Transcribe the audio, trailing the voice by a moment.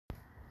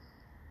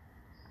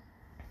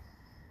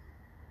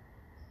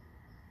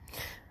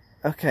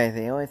Okay,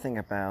 the only thing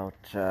about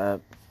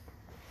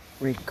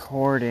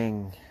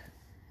recording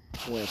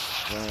with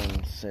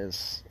friends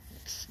is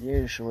it's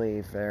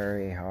usually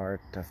very hard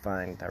to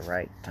find the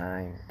right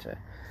time to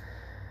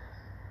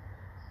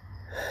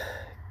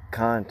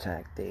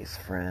contact these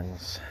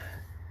friends.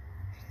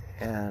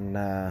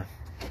 And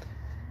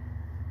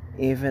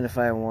even if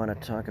I want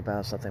to talk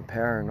about something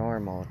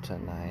paranormal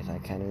tonight, I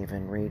can't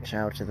even reach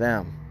out to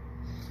them.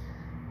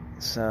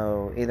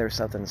 So either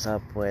something's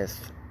up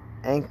with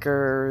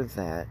Anchor,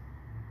 that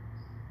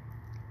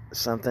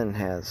something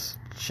has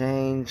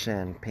changed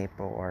and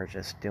people are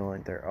just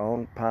doing their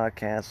own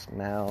podcasts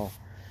now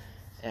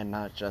and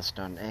not just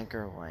on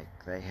Anchor, like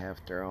they have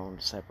their own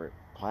separate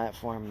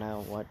platform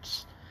now.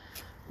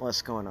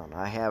 What's going on?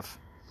 I have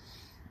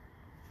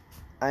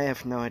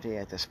no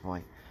idea at this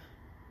point.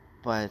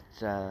 But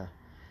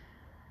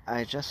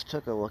I just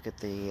took a look at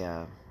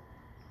the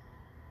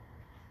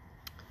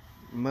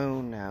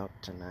moon out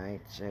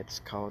tonight. It's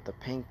called the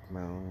pink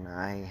moon.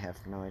 I have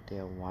no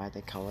idea why they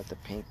call it the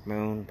pink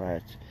moon,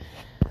 but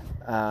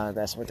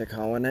that's what they're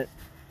calling it.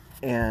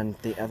 And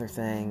the other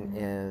thing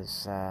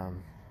is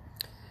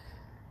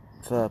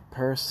the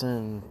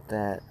person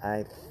that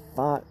I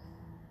thought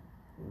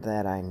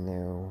that I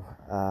knew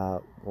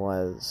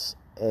was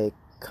a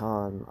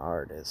con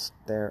artist.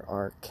 There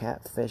are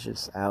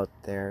catfishes out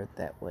there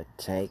that would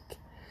take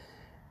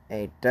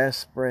a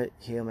desperate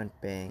human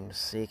being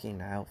seeking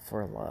out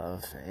for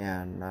love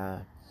and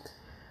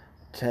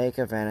take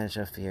advantage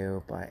of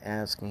you by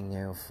asking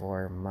you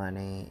for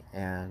money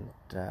and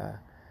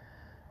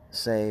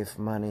save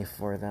money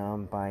for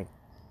them by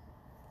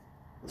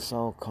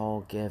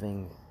so-called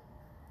giving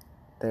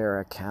their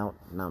account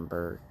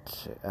number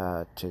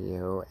to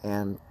you.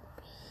 And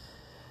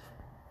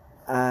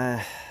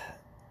I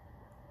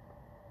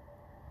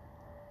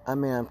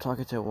mean, I'm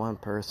talking to one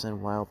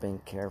person while being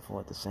careful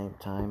at the same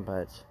time,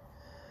 but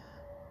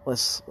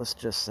let's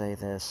just say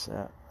this: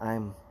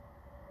 I'm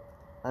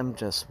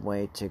just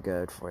way too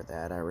good for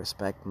that. I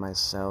respect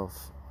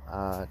myself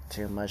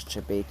too much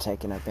to be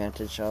taken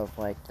advantage of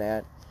like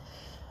that.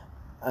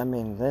 I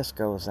mean, this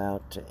goes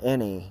out to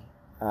any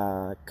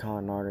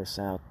con artists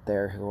out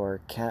there who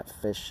are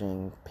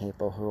catfishing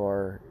people who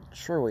are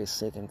truly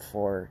seeking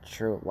for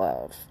true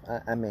love.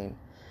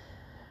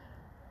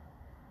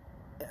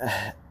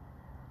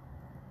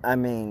 I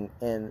mean,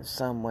 in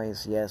some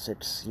ways, yes,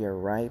 you're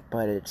right,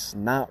 but it's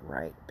not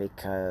right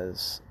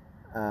because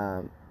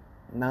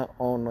not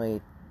only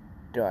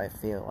do I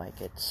feel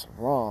like it's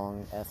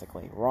wrong,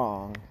 ethically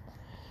wrong,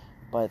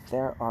 but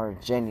there are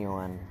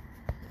genuine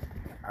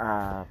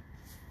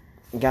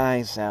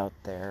guys out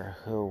there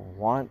who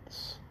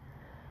want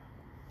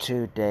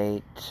to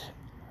date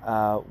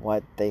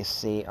what they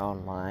see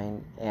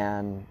online,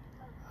 and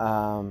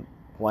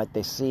what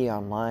they see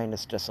online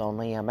is just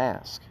only a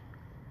mask.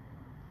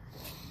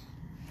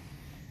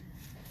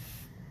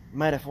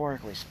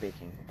 Metaphorically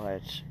speaking,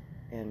 but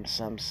in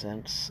some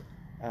sense,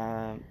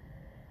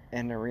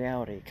 in a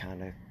reality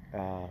kind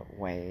of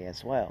way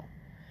as well.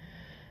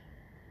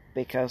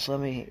 Because let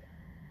me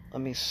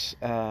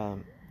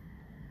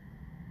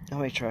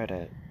try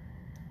to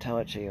tell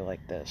it to you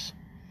like this: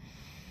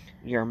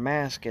 your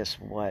mask is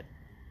what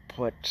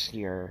puts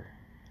your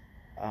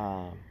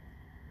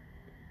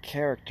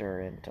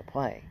character into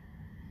play.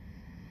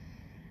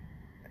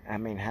 I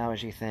mean, how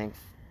would you think?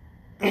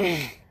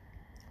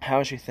 How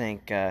would you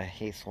think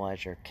Heath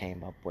Ledger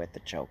came up with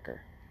the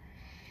Joker?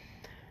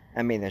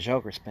 I mean, the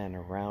Joker's been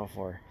around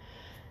for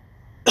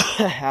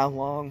how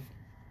long?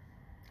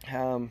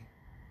 How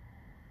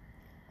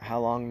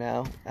long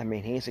now? I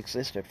mean, he's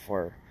existed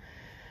for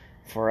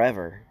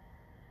forever.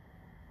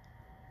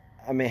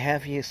 I mean,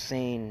 have you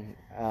seen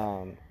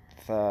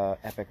the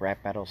epic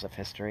rap battles of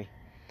history?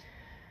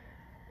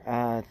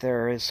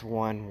 There is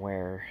one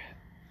where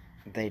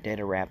they did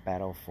a rap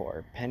battle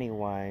for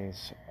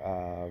Pennywise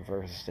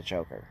versus the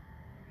Joker.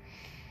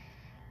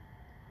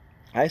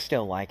 I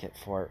still like it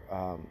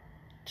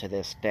to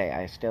this day.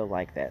 I still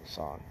like that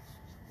song.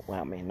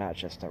 Well, I mean, not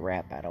just the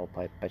rap battle,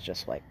 but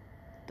just like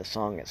the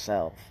song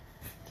itself.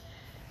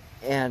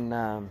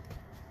 And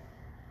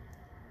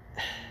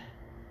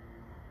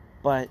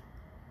but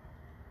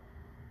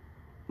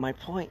my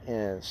point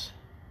is,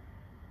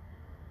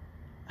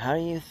 how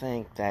do you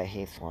think that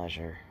Heath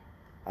Ledger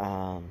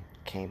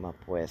came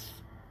up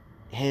with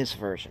his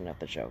version of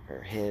the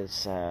Joker,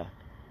 his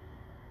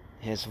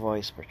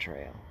voice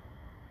portrayal?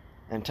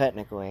 And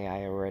technically,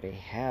 I already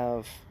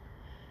have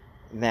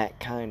that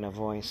kind of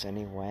voice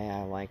anyway.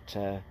 I like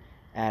to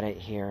add it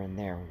here and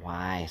there.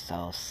 Why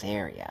so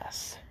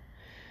serious?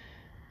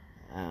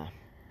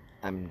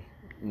 I'm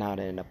not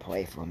in a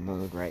playful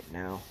mood right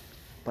now,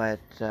 but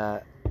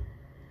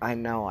I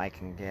know I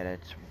can get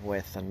it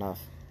with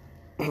enough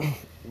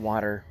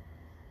water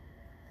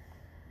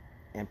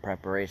and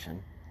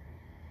preparation.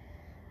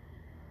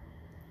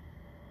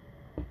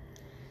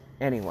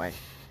 Anyway,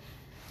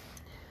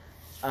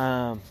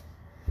 well,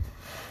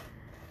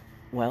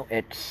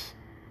 it's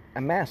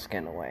a mask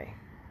in a way,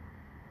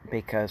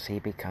 because he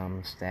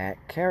becomes that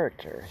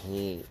character.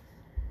 He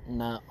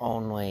not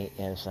only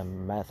is a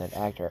method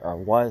actor, or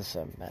was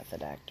a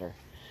method actor,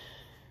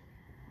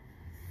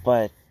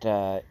 but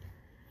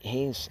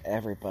he's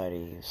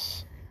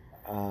everybody's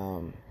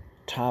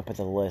top of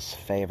the list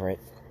favorite,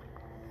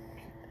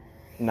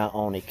 not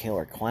only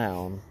killer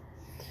clown,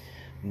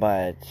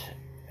 but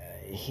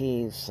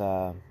he's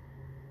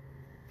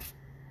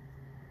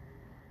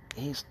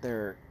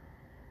their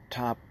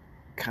top,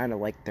 kind of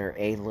like their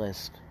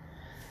A-list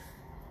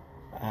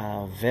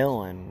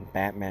villain,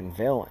 Batman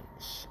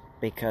villains.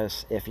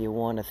 Because if you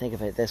want to think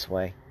of it this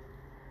way,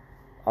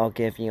 I'll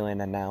give you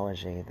an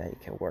analogy that you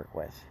can work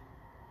with.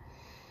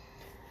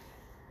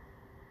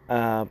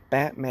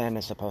 Batman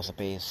is supposed to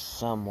be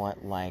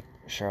somewhat like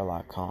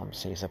Sherlock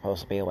Holmes. He's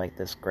supposed to be like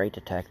this great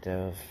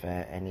detective,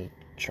 and he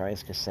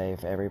tries to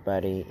save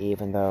everybody,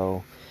 even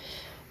though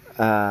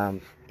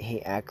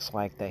he acts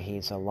like that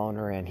he's a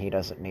loner and he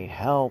doesn't need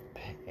help,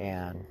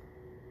 and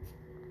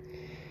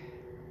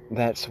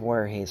that's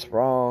where he's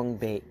wrong,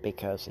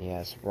 because he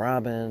has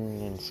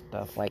Robin and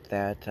stuff like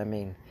that. I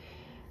mean,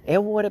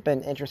 it would have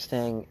been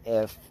interesting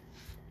if,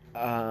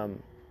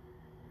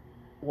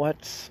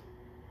 what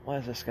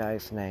is this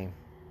guy's name?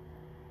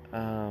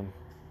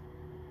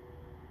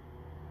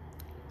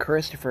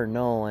 Christopher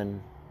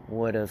Nolan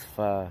would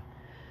have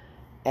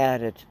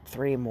added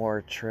 3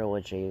 more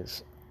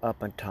trilogies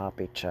up on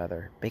top each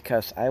other,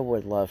 because I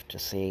would love to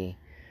see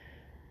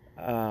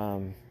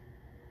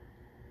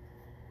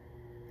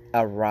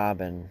a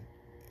Robin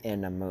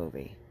in a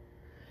movie.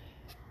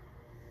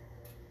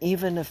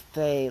 Even if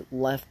they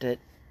left it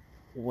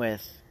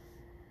with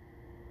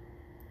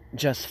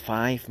just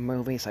 5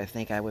 movies, I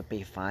think I would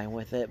be fine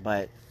with it,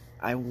 but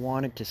I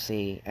wanted to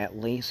see at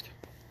least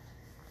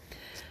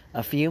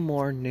a few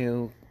more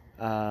new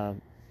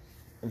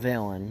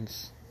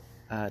villains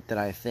that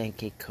I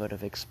think he could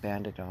have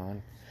expanded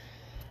on.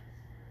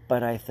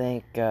 But I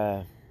think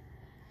I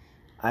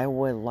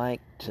would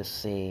like to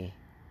see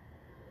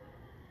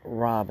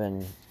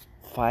Robin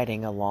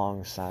fighting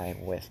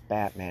alongside with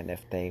Batman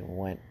if they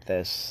went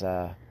this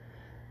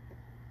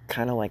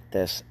kind of like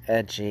this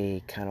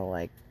edgy, kind of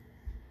like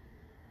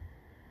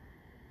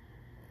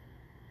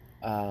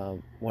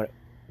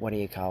what do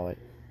you call it?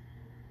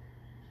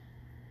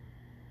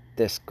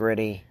 This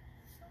gritty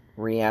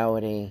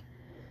reality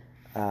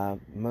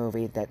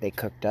movie that they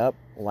cooked up,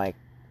 like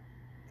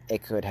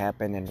it could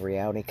happen in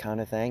reality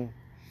kind of thing.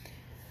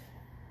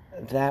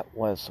 That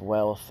was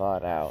well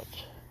thought out.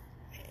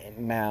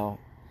 Now,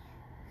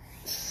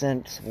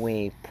 since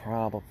we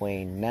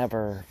probably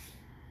never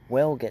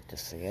will get to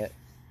see it,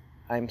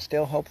 I'm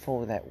still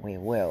hopeful that we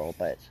will,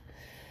 but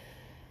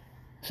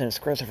since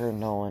Christopher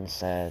Nolan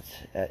said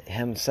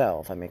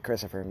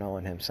Christopher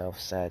Nolan himself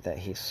said that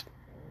he's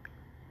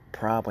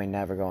probably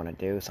never going to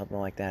do something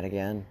like that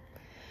again,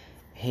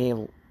 he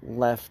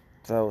left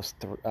those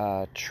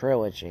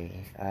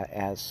trilogy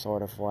as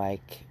sort of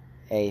like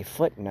a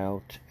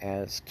footnote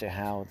as to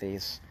how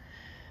these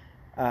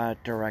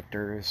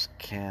directors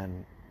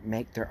can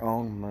make their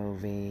own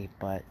movie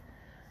but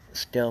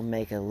still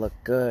make it look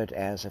good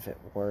as if it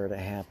were to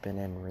happen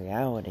in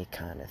reality,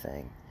 kind of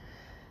thing.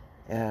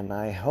 And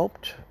I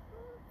hoped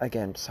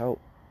against hope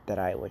that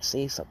I would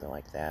see something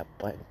like that,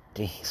 but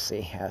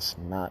DC has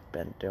not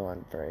been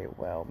doing very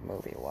well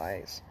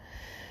movie-wise.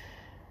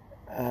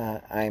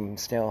 I'm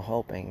still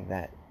hoping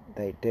that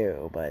they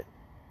do, but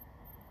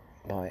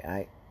boy,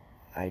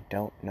 I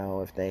don't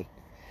know if they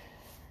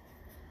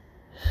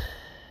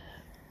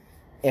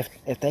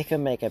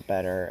can make it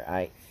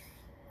better.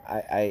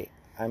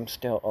 I'm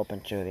still open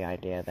to the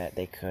idea that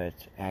they could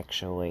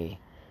actually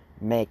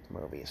make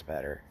movies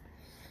better.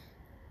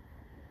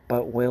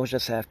 But we'll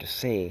just have to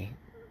see.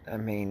 I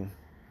mean,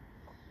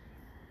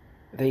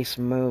 these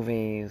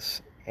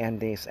movies and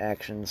these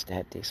actions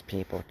that these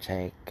people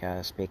take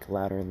speak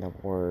louder than the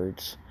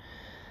words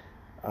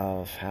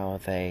of how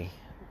they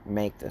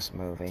make this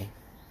movie.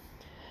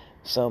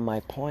 So my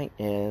point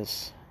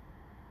is,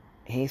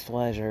 Heath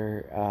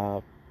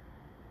Ledger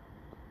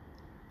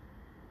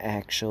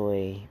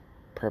actually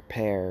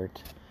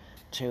prepared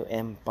to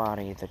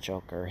embody the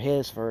Joker,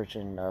 his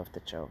version of the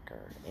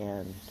Joker,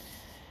 and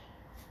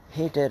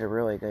he did a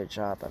really good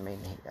job. I mean,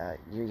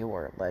 you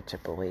were led to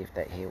believe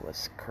that he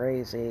was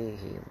crazy,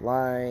 he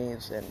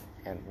lies,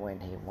 and when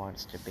he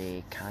wants to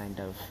be kind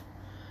of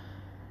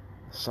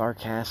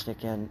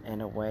sarcastic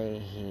in a way,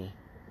 he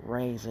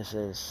raises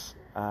his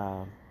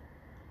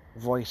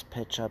voice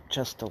pitch up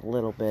just a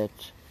little bit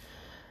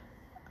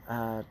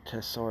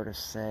to sort of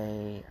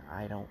say,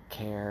 I don't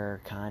care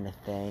kind of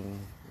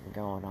thing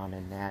going on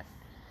in that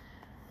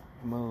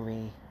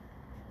movie.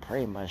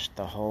 Pretty much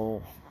the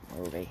whole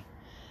movie.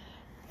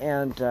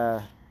 And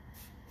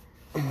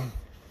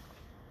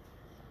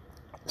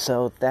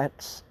so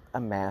that's a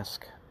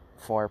mask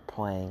for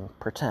playing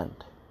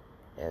pretend,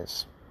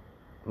 is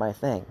my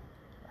thing.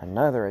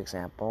 Another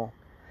example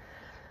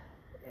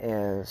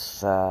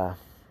is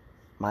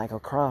Michael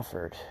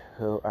Crawford,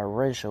 who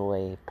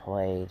originally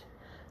played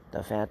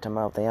the Phantom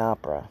of the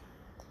Opera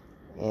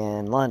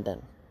in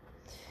London.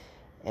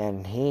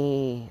 And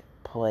he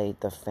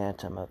played the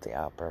Phantom of the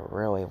Opera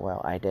really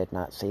well. I did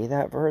not see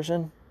that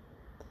version.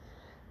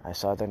 I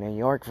saw the New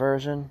York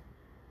version.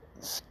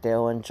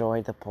 Still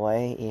enjoyed the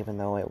play, even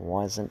though it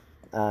wasn't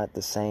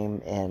the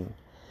same in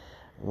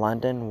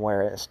London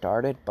where it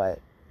started, but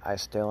I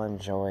still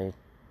enjoyed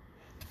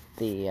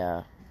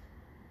the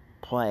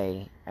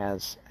play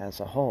as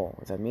a whole,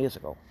 the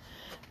musical,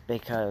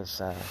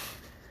 because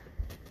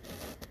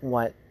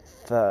what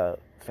the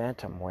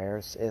Phantom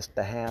wears is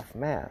the half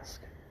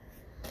mask,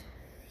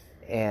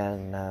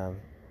 and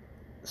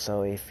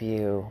so if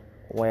you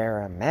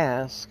wear a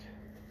mask,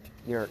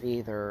 you're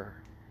either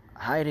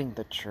hiding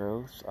the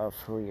truth of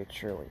who you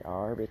truly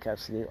are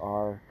because you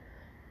are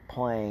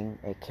playing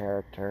a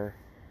character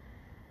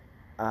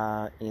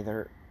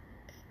either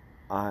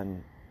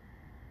on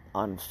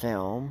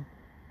film,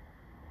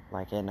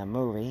 like in a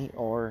movie,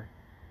 or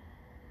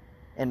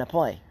in a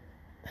play.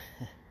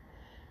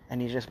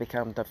 And you just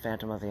become the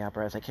Phantom of the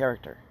Opera as a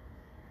character.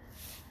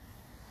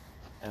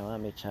 And let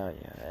me tell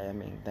you, I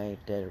mean, they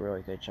did a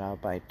really good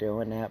job by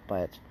doing that,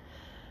 but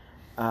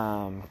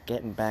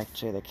getting back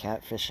to the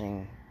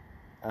catfishing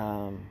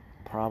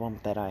problem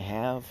that I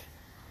have,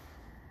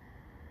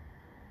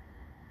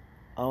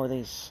 all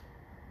these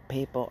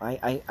people,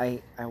 I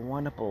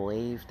want to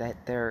believe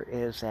that there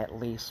is at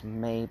least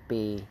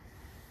maybe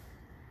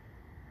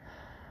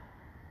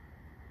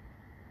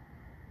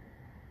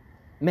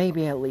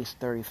at least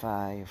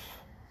 35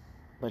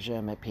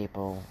 legitimate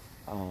people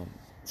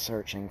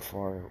searching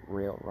for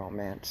Real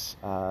Romance,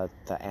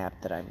 the app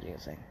that I'm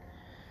using.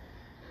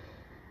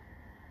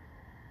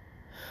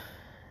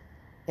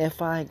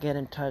 If I get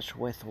in touch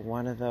with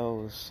one of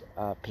those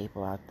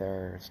people out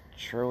there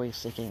truly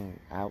seeking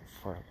out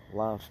for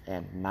love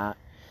and not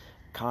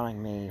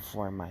calling me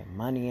for my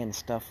money and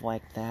stuff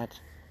like that,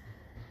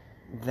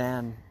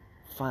 then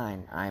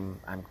fine,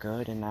 I'm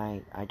good, and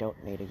I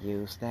don't need to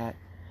use that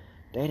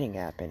dating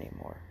app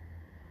anymore.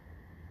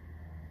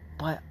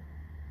 But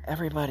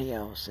everybody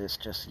else is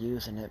just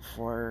using it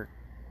for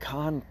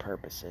con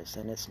purposes,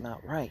 and it's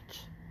not right.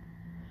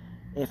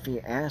 If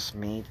you ask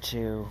me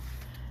to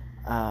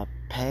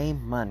pay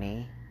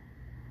money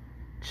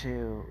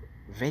to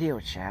video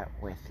chat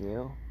with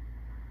you,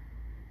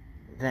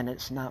 then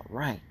it's not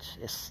right.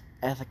 It's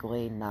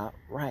ethically not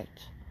right.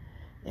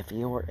 If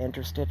you were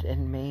interested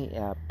in me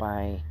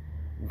by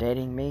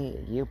dating me,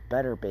 you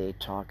better be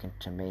talking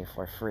to me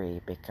for free,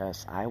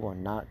 because I will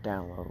not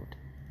download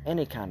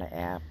any kind of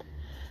app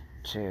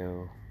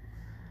to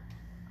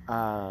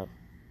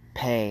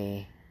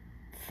pay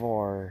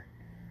for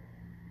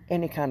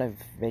any kind of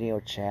video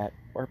chat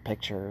or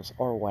pictures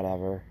or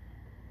whatever.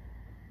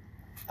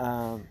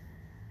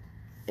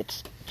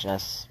 It's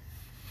just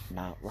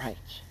not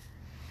right.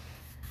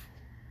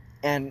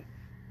 And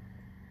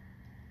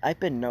I've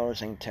been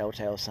noticing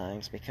telltale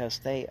signs, because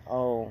they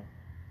all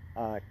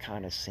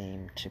kind of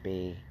seem to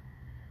be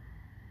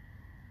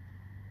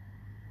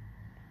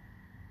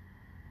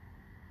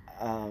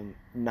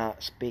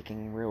not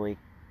speaking really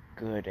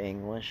good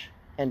English.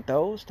 And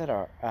those that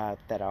are,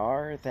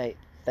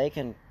 they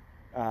can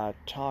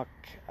talk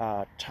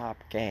top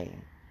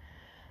game,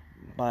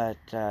 but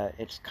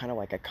it's kind of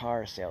like a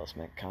car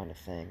salesman kind of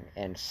thing,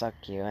 and suck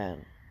you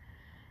in.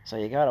 So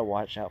you gotta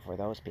watch out for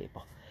those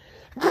people.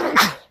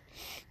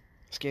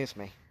 Excuse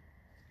me.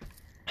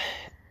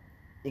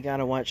 You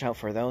gotta watch out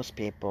for those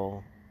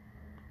people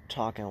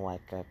talking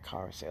like a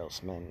car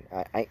salesman.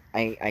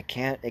 I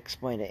can't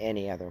explain it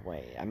any other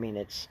way. I mean,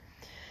 it's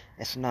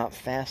not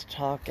fast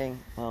talking.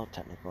 Well,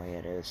 technically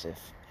it is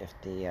if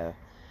the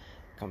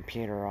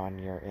computer on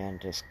your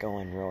end is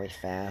going really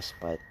fast,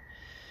 but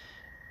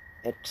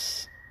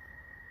it's,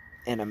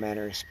 in a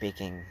manner of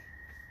speaking,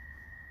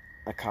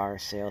 a car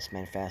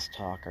salesman fast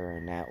talker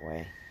in that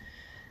way.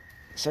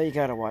 So you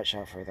gotta watch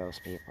out for those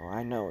people.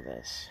 I know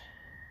this.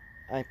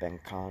 I've been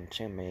conned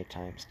too many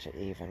times to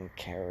even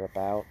care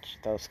about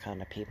those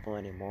kind of people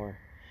anymore.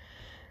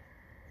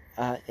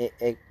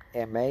 It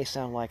may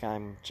sound like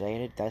I'm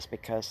jaded. That's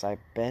because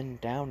I've been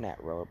down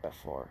that road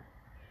before.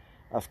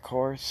 Of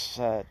course,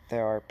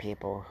 there are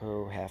people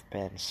who have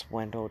been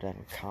swindled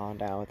and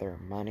conned out of their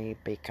money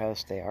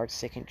because they are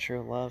seeking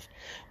true love.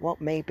 Well,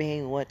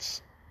 maybe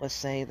let's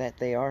say that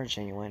they are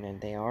genuine and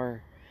they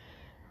are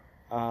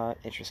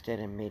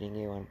interested in meeting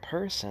you in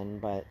person,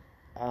 but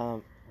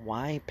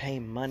why pay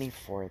money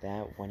for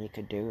that when you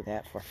could do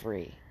that for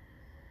free?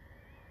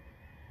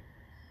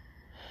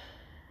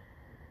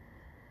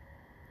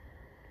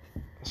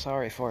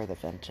 Sorry for the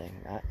venting.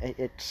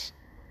 It's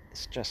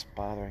just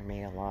bothering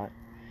me a lot.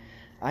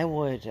 I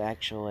would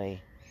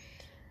actually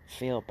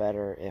feel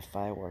better if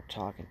I were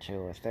talking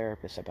to a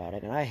therapist about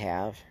it, and I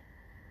have.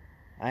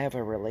 I have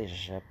a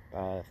relationship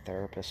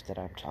therapist that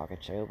I'm talking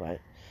to, but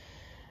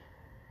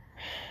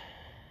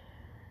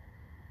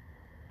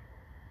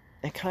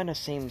it kind of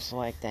seems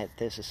like that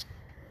this is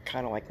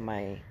kind of like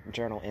my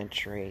journal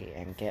entry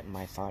and getting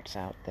my thoughts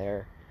out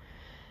there.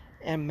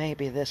 And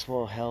maybe this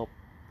will help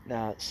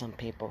some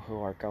people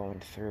who are going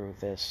through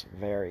this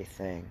very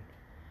thing.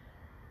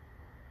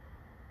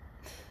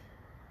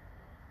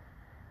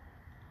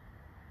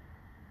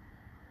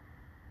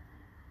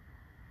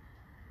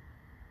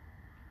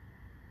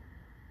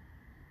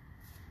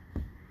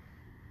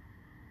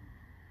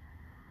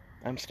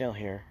 I'm still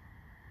here.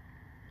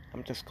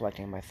 I'm just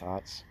collecting my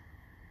thoughts.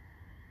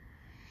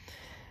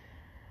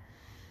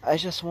 I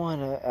just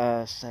want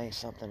to say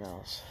something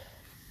else.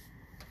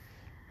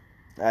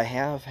 I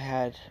have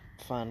had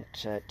fun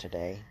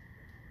today.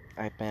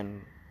 I've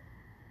been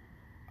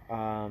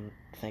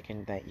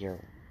thinking that you're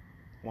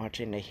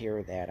wanting to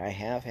hear that. I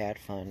have had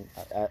fun,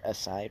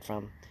 aside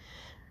from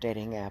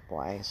dating app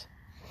wise.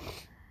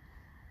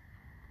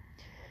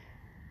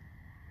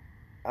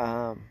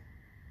 Um,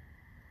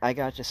 I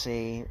got to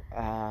see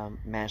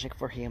Magic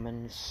for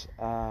Humans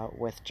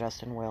with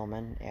Justin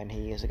Wellman, and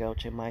he used to go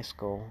to my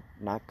school.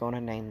 Not going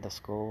to name the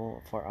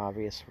school for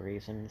obvious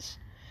reasons.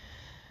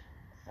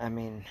 I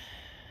mean,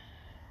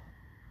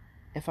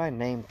 if I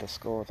named the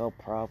school, they'll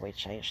probably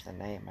change the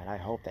name, and I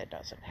hope that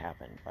doesn't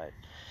happen. But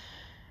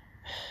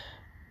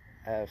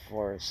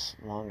for as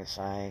long as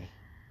I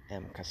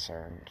am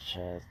concerned,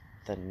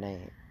 the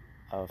name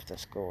of the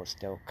school is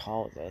still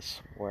called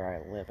this, where I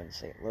live in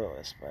St.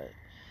 Louis. But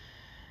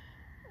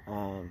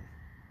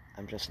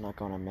I'm just not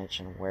going to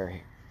mention where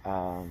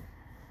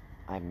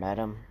I met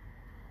him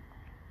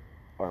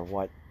or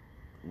what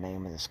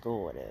name of the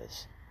school it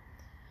is.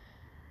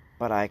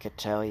 But I could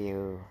tell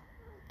you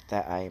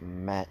that I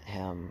met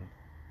him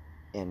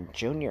in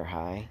junior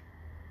high,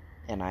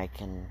 and I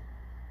can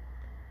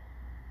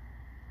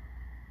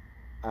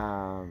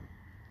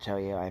tell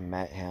you I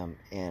met him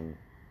in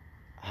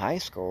high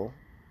school,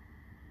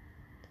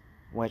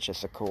 which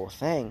is a cool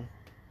thing.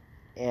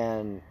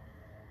 And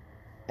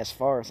as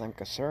far as I'm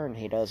concerned,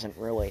 he doesn't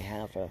really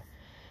have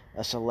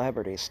a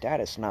celebrity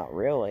status. Not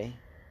really.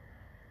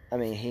 I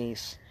mean,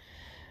 he's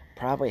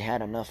probably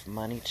had enough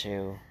money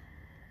to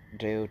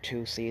do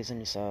 2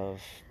 seasons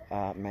of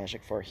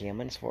Magic for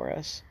Humans for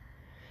us.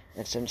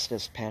 And since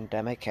this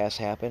pandemic has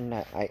happened,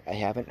 I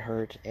haven't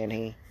heard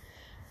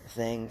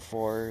anything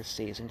for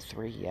season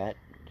 3 yet,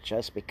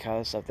 just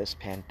because of this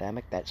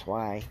pandemic. That's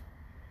why.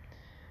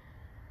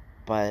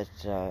 But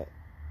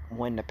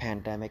when the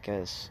pandemic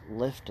is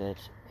lifted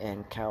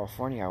in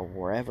California or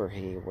wherever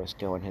he was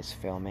doing his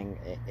filming,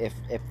 if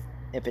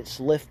it's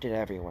lifted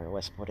everywhere,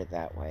 let's put it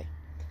that way,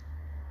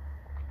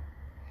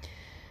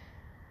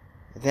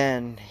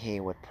 then he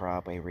would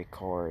probably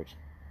record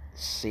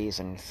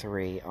season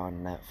 3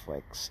 on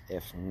Netflix,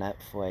 if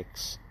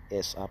Netflix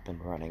is up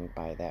and running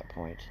by that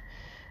point.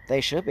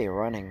 They should be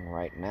running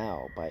right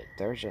now, but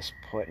they're just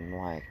putting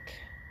like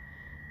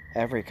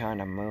every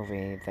kind of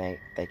movie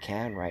they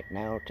can right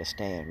now to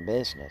stay in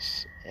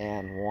business,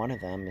 and one of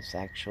them is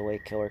actually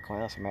Killer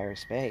Clowns from Outer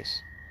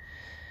Space.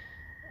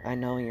 I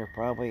know you're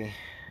probably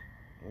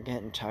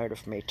getting tired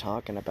of me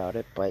talking about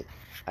it, but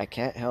I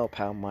can't help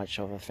how much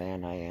of a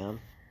fan I am.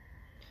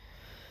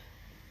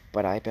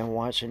 But I've been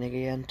watching it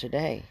again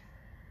today,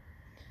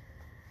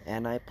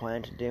 and I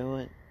plan to do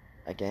it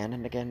again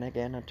and again and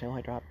again until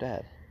I drop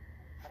dead.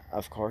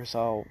 Of course,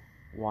 I'll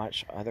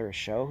watch other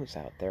shows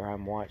out there.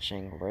 I'm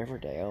watching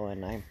Riverdale,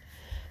 and I'm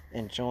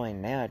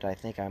enjoying that. I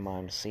think I'm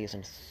on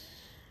season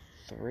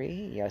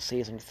 3. Yeah,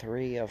 season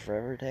 3 of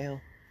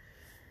Riverdale.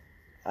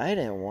 I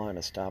didn't want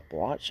to stop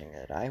watching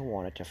it. I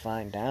wanted to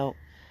find out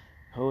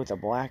who the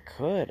Black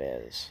Hood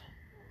is.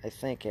 I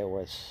think it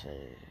was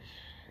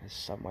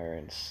somewhere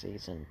in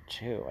season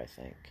 2, I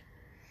think.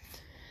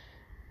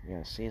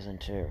 Yeah, season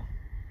 2.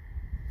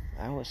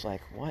 I was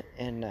like, what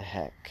in the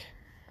heck?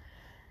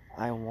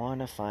 I want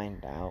to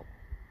find out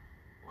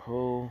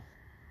who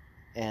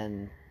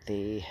in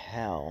the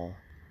hell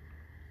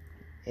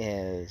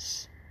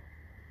is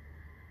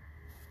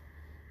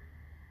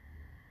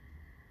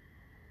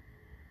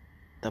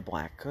the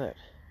Black Hood.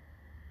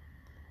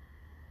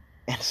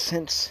 And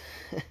since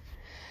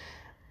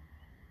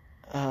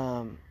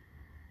I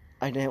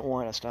didn't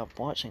want to stop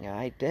watching it,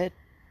 I did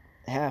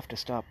have to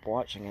stop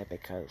watching it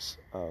because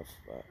of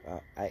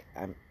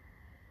I'm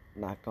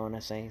not going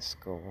to say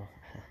school.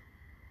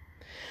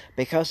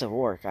 Because of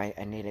work. I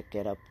need to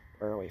get up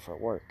early for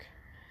work.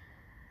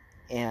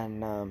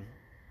 And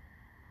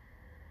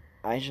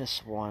I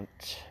just wanted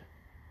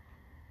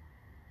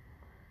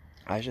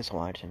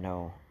to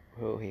know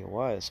who he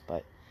was,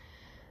 but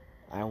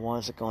I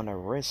wasn't going to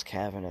risk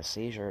having a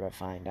seizure to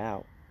find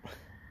out.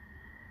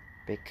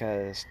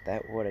 Because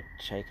that would have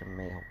taken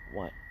me,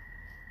 what,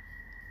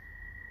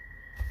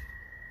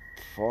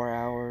 4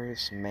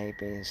 hours,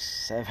 maybe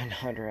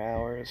 700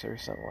 hours or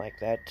something like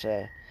that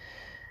to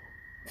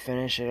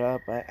finish it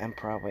up. I'm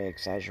probably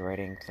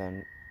exaggerating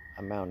the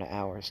amount of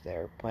hours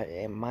there, but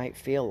it might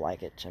feel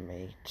like it to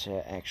me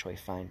to actually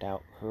find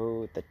out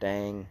who the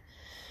dang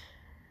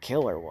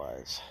killer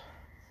was.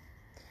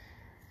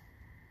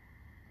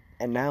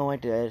 And now I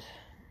did.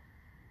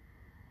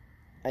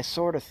 I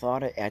sort of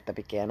thought it at the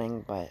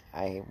beginning, but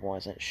I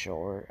wasn't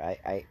sure.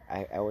 I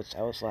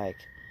was like,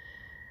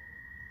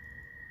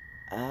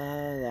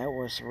 that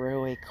was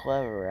really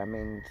clever. I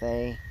mean,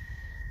 they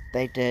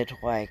did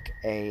like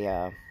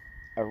a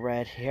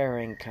red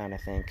herring kind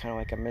of thing, kind of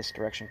like a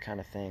misdirection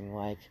kind of thing,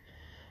 like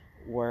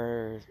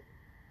where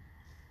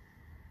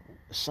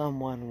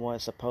someone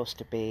was supposed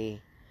to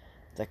be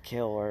the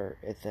killer,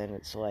 and then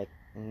it's like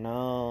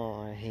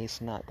no,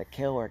 he's not the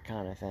killer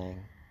kind of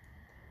thing.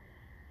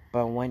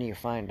 But when you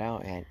find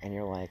out and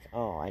you're like,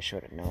 oh, I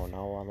should have known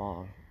all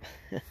along.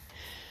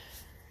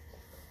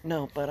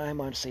 No, but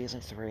I'm on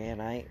season 3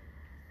 and I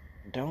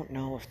don't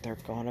know if they're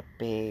gonna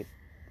be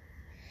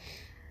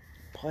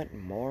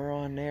putting more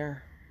on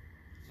there,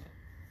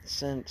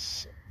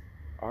 since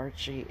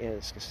Archie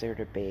is considered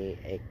to be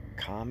a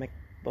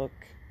book.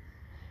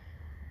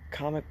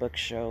 Comic book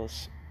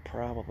shows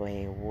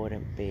probably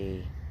wouldn't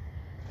be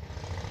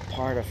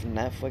part of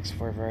Netflix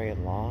for very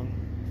long,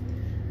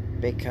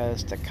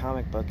 because the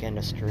comic book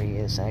industry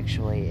is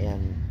actually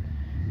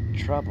in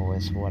trouble,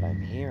 is what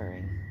I'm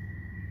hearing.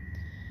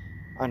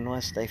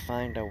 Unless they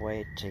find a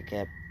way to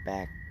get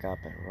back up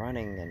and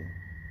running and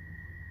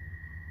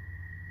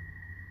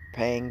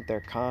paying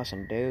their costs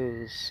and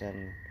dues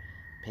and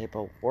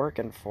people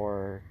working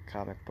for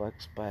comic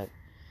books, but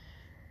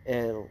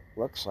it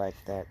looks like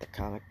that the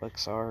comic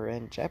books are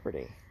in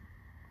jeopardy.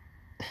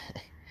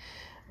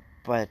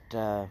 But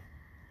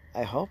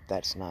I hope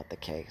that's not the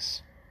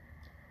case.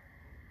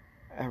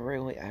 I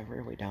really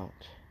don't.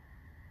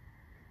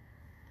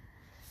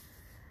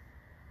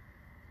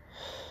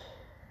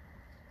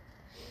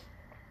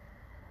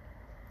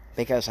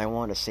 Because I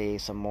want to see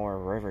some more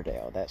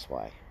Riverdale, that's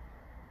why.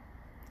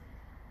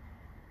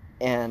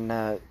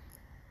 And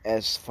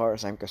as far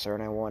as I'm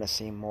concerned, I want to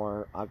see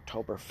more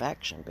October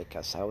Faction,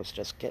 because I was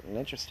just getting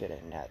interested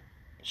in that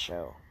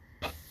show.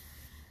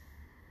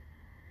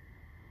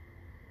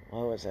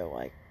 What was it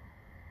like?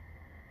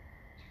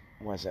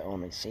 Was it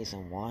only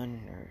season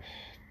 1 or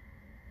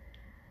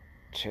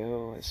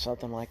 2,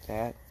 something like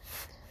that?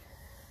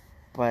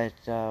 But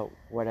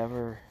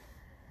whatever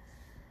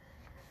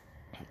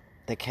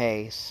the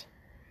case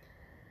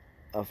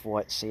of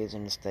what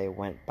seasons they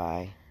went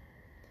by,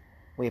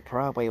 we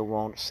probably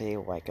won't see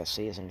like a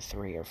season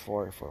 3 or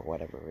 4 for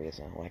whatever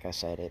reason. Like I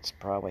said, it's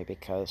probably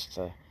because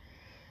the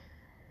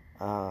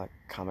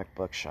comic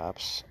book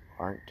shops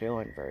aren't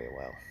doing very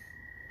well.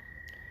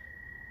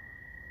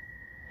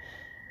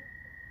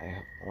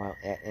 Well,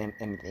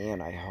 in the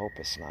end, I hope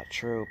it's not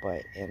true,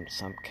 but in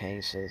some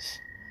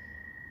cases,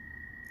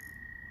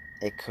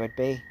 it could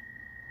be.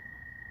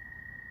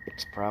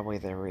 It's probably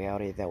the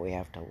reality that we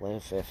have to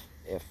live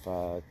if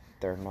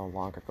they're no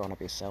longer going to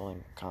be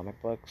selling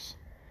comic books.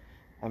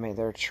 I mean,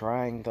 they're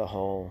trying the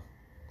whole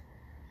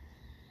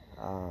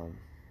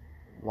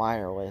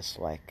wireless,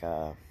 like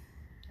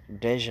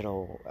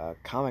digital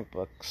comic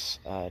books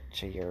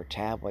to your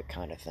tablet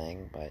kind of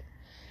thing, but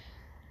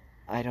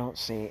I don't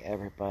see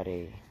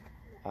everybody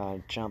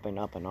jumping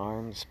up in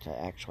arms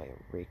to actually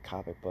read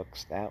comic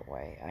books that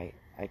way.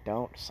 I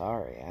don't,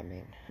 sorry. I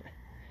mean,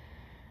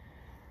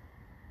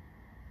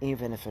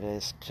 even if it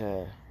is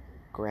to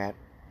grant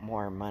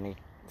more money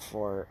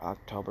for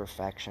October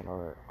Faction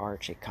or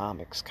Archie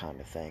Comics kind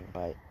of thing,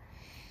 but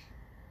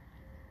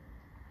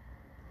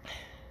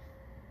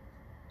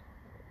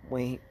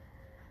we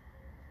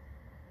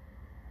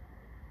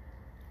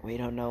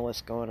don't know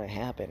what's going to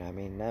happen. I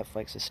mean,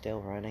 Netflix is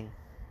still running,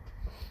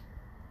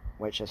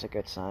 which is a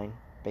good sign,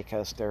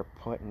 because they're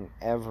putting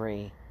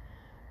every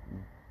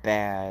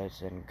bad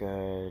and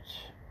good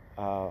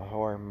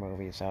horror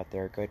movies out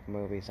there, good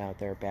movies out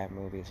there, bad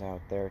movies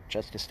out there,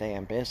 just to stay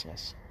in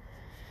business.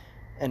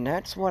 And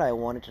that's what I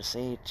wanted to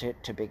see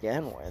to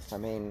begin with. I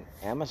mean,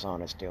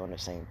 Amazon is doing the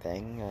same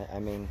thing. I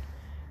mean,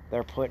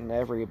 they're putting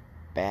every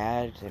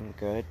bad and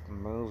good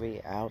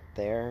movie out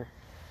there,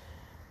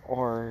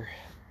 or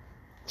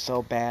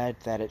so bad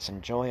that it's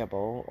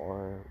enjoyable,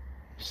 or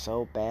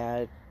so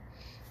bad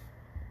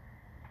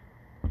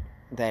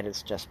that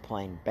it's just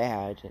plain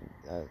bad,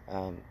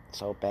 and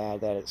so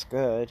bad that it's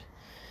good,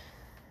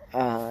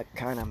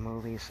 kind of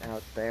movies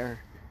out there.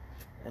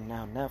 And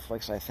now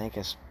Netflix, I think,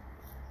 is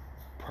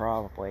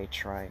probably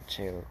trying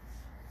to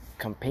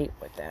compete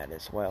with that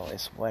as well,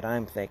 is what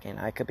I'm thinking.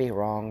 I could be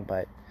wrong,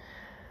 but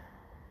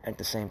at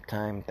the same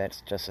time,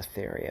 that's just a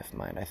theory of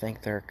mine. I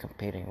think they're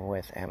competing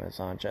with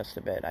Amazon just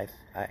a bit.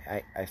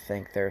 I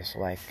think there's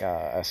like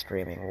a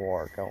streaming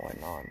war going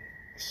on,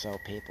 so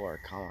people are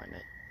calling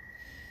it.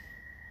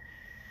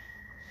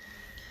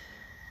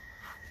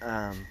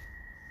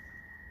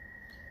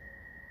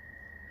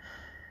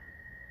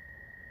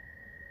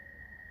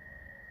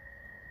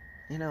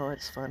 You know,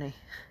 it's funny.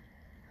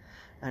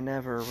 I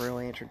never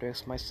really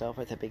introduced myself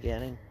at the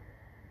beginning.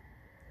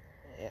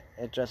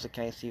 Just in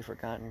case you've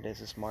forgotten, this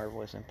is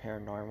Marvelous and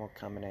Paranormal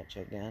coming at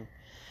you again.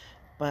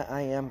 But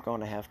I am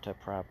going to have to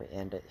probably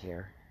end it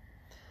here.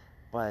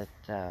 But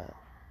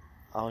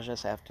I'll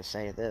just have to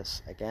say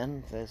this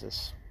again. This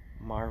is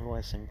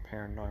Marvelous and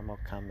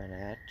Paranormal coming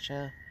at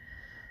you.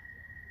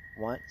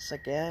 Once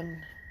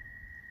again,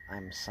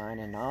 I'm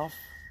signing off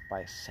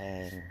by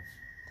saying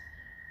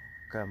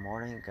good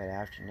morning, good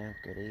afternoon,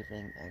 good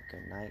evening, and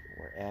good night,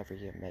 wherever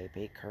you may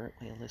be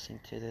currently listening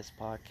to this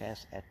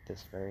podcast at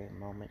this very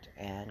moment,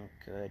 and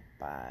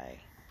goodbye.